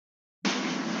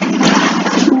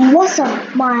What's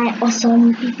up, my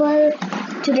awesome people?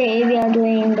 Today we are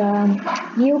doing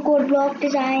new code block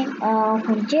design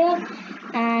from chair,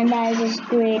 and I just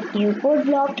create new code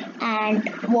block. And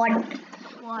what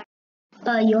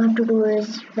you have to do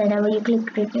is whenever you click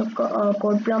create new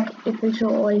code block, it will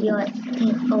show all your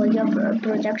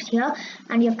projects here,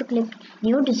 and you have to click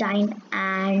new design.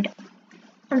 And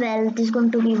well, this is going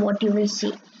to be what you will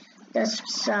see. Just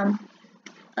some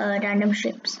random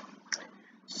shapes.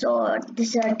 So this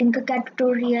is a Tinkercad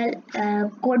tutorial,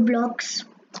 code blocks,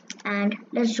 and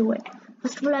let's do it.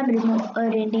 First of all, I'm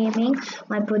renaming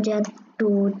my project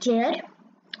to chair,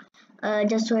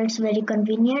 just so it's very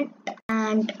convenient.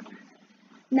 And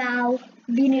now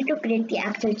we need to create the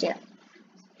actual chair.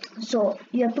 So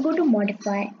you have to go to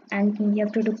modify, and you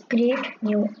have to do create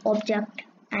new object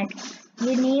and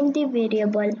rename the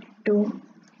variable to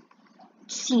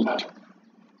seat.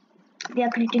 We are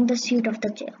creating the seat of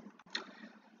the chair.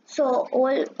 So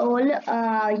all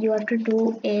you have to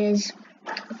do is,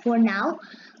 for now,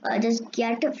 just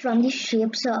get from the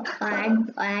shapes,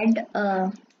 add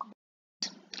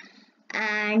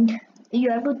and you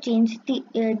have to change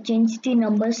the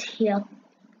numbers here.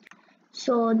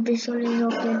 So this one is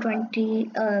okay,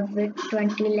 20 with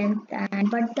 20 length,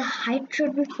 and but the height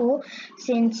should be 4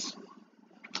 since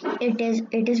it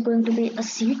is going to be a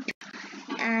seat,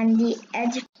 and the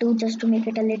edge too, just to make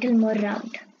it a little more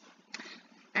round.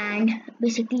 And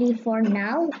basically for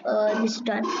now this is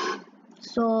done.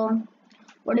 So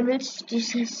what you will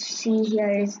see here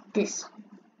is this,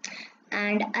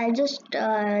 and I'll just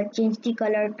change the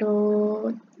color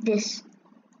to this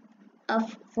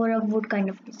for a wood kind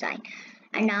of design.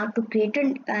 And now to create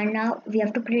now we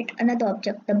have to create another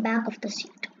object, the back of the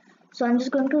seat. So I'm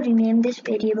just going to rename this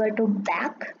variable to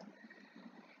back,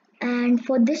 and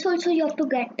for this also you have to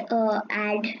get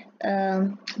add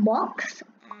box.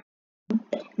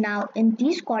 Now in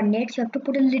these coordinates you have to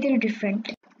put a little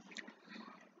different: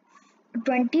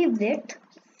 20 width,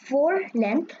 4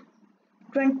 length,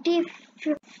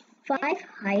 25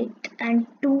 height, and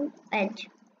 2 edge.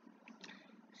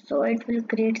 So it will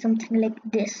create something like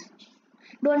this.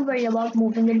 Don't worry about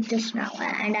moving it just now,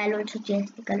 and I'll also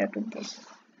change the color to this.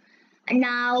 And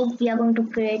now we are going to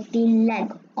create the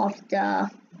leg of the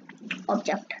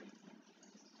object.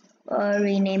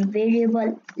 Rename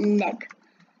variable leg.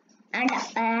 And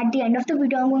at the end of the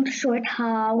video, I'm going to show it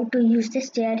how to use this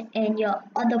chair in your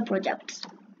other projects.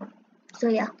 So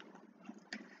yeah,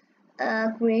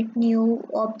 create new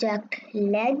object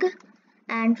leg,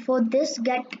 and for this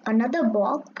get another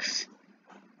box,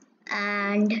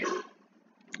 and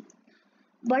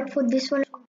but for this one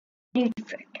it's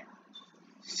different.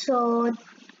 So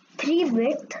 3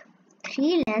 width,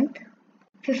 3 length,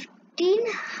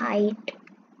 15 height,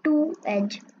 2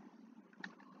 edge.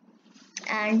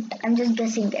 And I'm just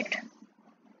guessing it.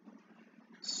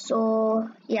 So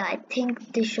yeah, I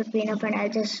think this should be enough, and I'll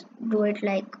just do it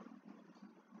like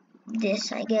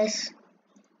this, I guess.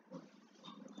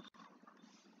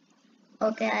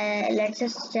 Okay, let's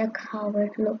just check how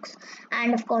it looks.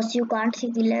 And of course you can't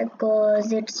see the leg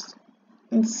because it's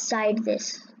inside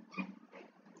this.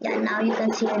 Yeah, now you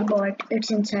can see it, but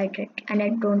it's inside it, and I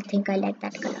don't think I like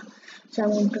that color, so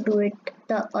I'm going to do it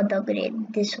the other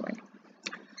grade, this one.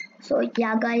 So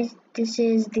yeah guys, this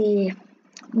is the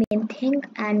main thing,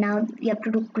 and now we have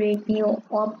to create new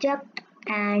object,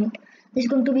 and this is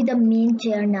going to be the main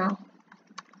chair now.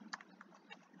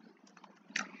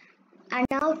 And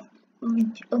now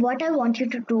what I want you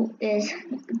to do is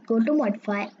go to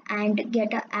modify and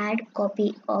get a add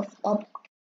copy of object.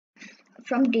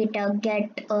 From data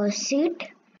get a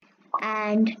seat,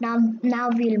 and now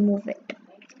we'll move it.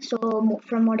 So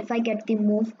from modify get the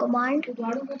move command,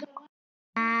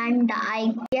 and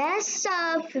I guess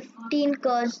 15,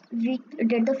 because we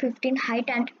did the 15 height,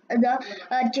 and the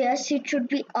chair seat should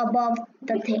be above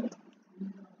the thing.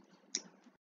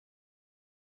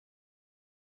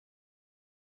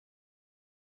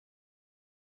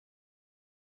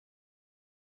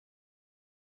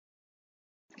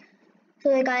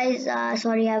 So guys,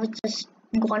 sorry, I was just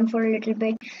gone for a little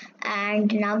bit,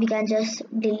 and now we can just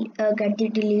get the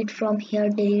delete from here,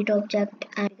 delete object,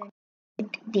 and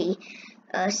get the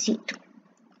seat.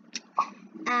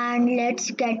 And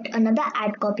let's get another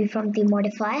add copy from the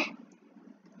modify,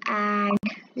 and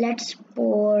let's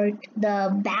put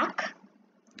the back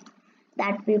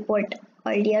that we put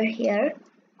earlier here,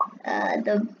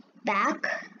 the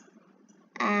back.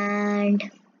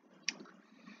 And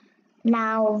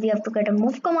now we have to get a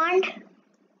move command,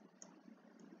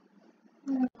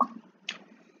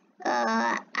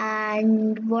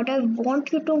 and what I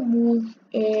want you to move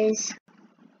is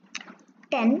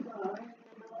 10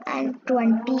 and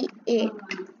 28.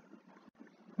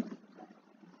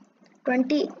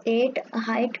 28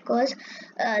 height because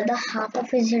the half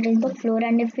of it is the floor,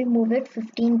 and if we move it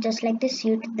 15 just like the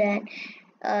seat, then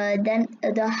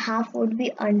the half would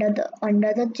be under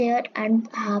the chair and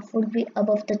half would be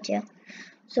above the chair.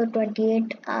 So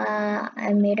 28,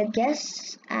 I made a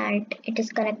guess and it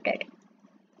is connected.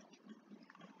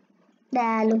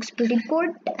 That looks pretty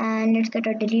good, and let's get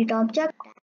a delete object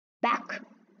back.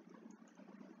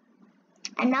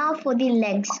 And now for the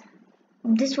legs.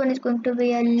 This one is going to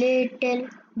be a little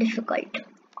difficult.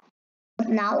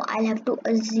 Now I'll have to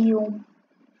assume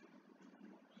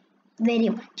very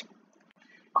much.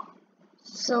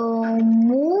 So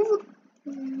move,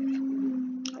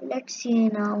 let's see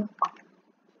now,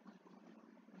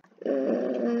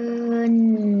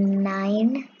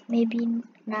 9, maybe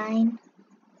 9,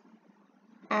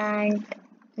 and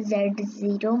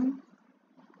Z0.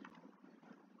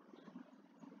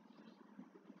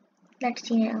 Let's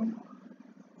see now.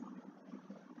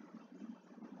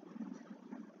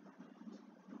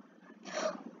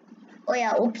 Oh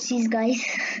yeah, oopsies guys.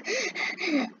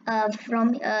 From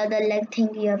the leg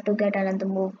thing you have to get another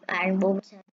move, and move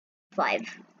 5.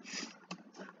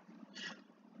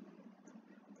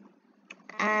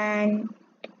 And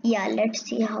yeah, let's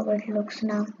see how it looks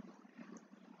now.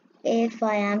 If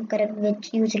I am correct,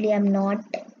 which usually I'm not,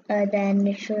 then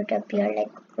it should appear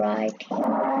like right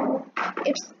here.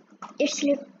 It's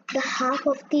like the half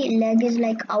of the leg is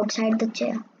like outside the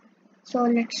chair. So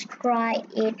let's try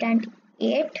 8 and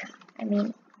 8. I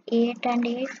mean 8 and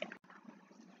 8.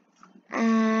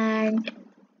 And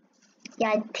yeah,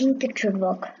 I think it should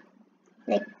work.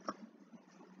 Like,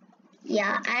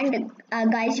 yeah, and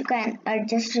guys, you can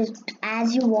adjust it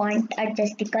as you want,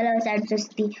 adjust the colors,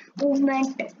 adjust the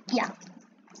movement. Yeah,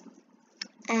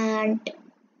 and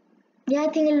yeah, I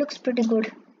think it looks pretty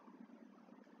good.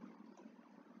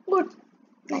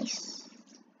 Nice.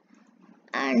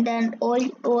 And then all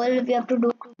we have to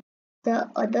do the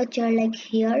other chair, like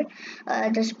here,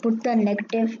 just put the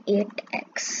negative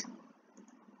 8x.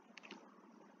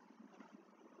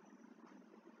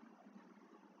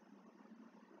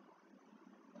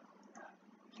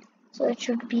 So it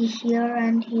should be here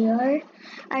and here,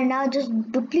 and now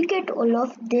just duplicate all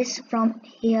of this from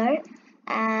here,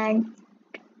 and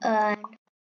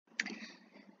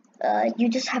you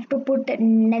just have to put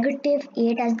negative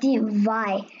 8 as the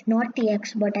y, not the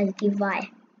x but as the y,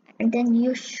 and then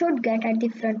you should get at the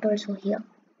front also here.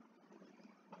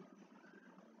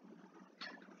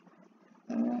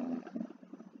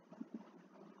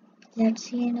 Let's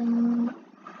see now.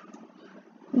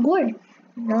 Good,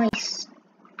 nice.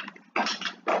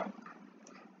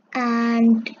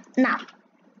 And now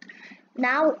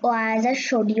as I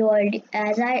showed you already,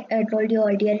 as I told you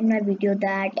earlier in my video,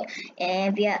 that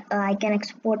I can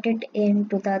export it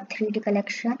into the 3D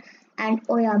collection. And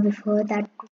oh yeah, before that,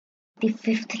 the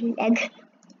 5th leg.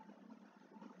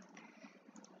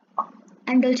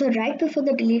 And also right before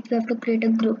the delete, we have to create a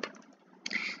group.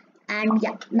 And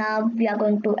yeah, now we are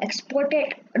going to export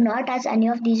it not as any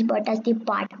of these but as the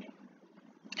part.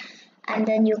 And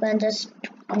then you can just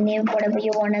name whatever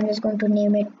you want. I'm just going to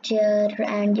name it chair,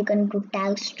 and you can do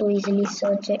tags to easily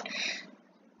search it.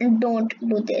 And don't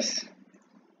do this.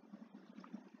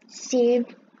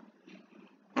 Save.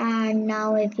 And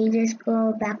now if we just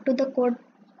go back to the code,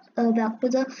 back to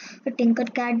the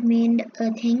Tinkercad main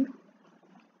thing,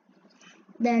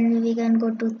 then we can go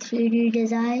to 3D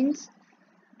designs,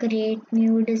 create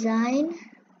new design,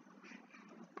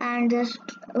 and just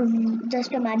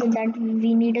imagine that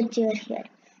we need a chair here.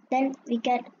 Then we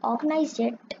can organize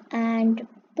it and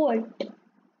put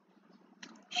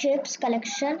shapes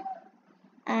collection,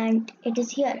 and it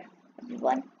is here,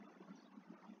 everyone.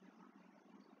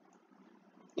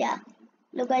 Yeah,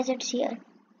 look guys, it's here.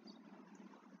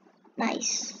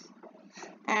 Nice.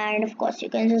 And of course you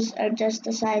can just adjust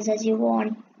the size as you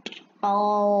want.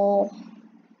 Oh,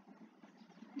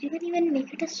 you can even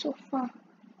make it a sofa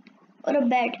or a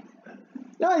bed.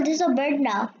 No, this is a bed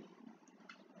now.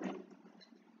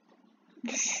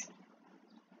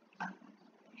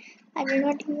 I did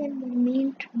not even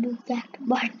mean to do that,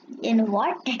 but you know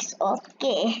what? It's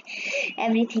okay.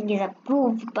 Everything is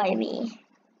approved by me.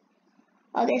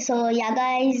 Okay, so yeah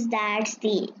guys, that's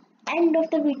the end of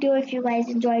the video. If you guys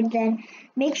enjoyed, then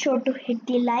make sure to hit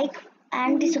the like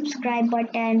and the subscribe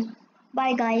button.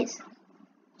 Bye guys.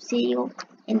 See you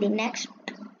in the next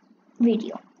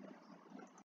video.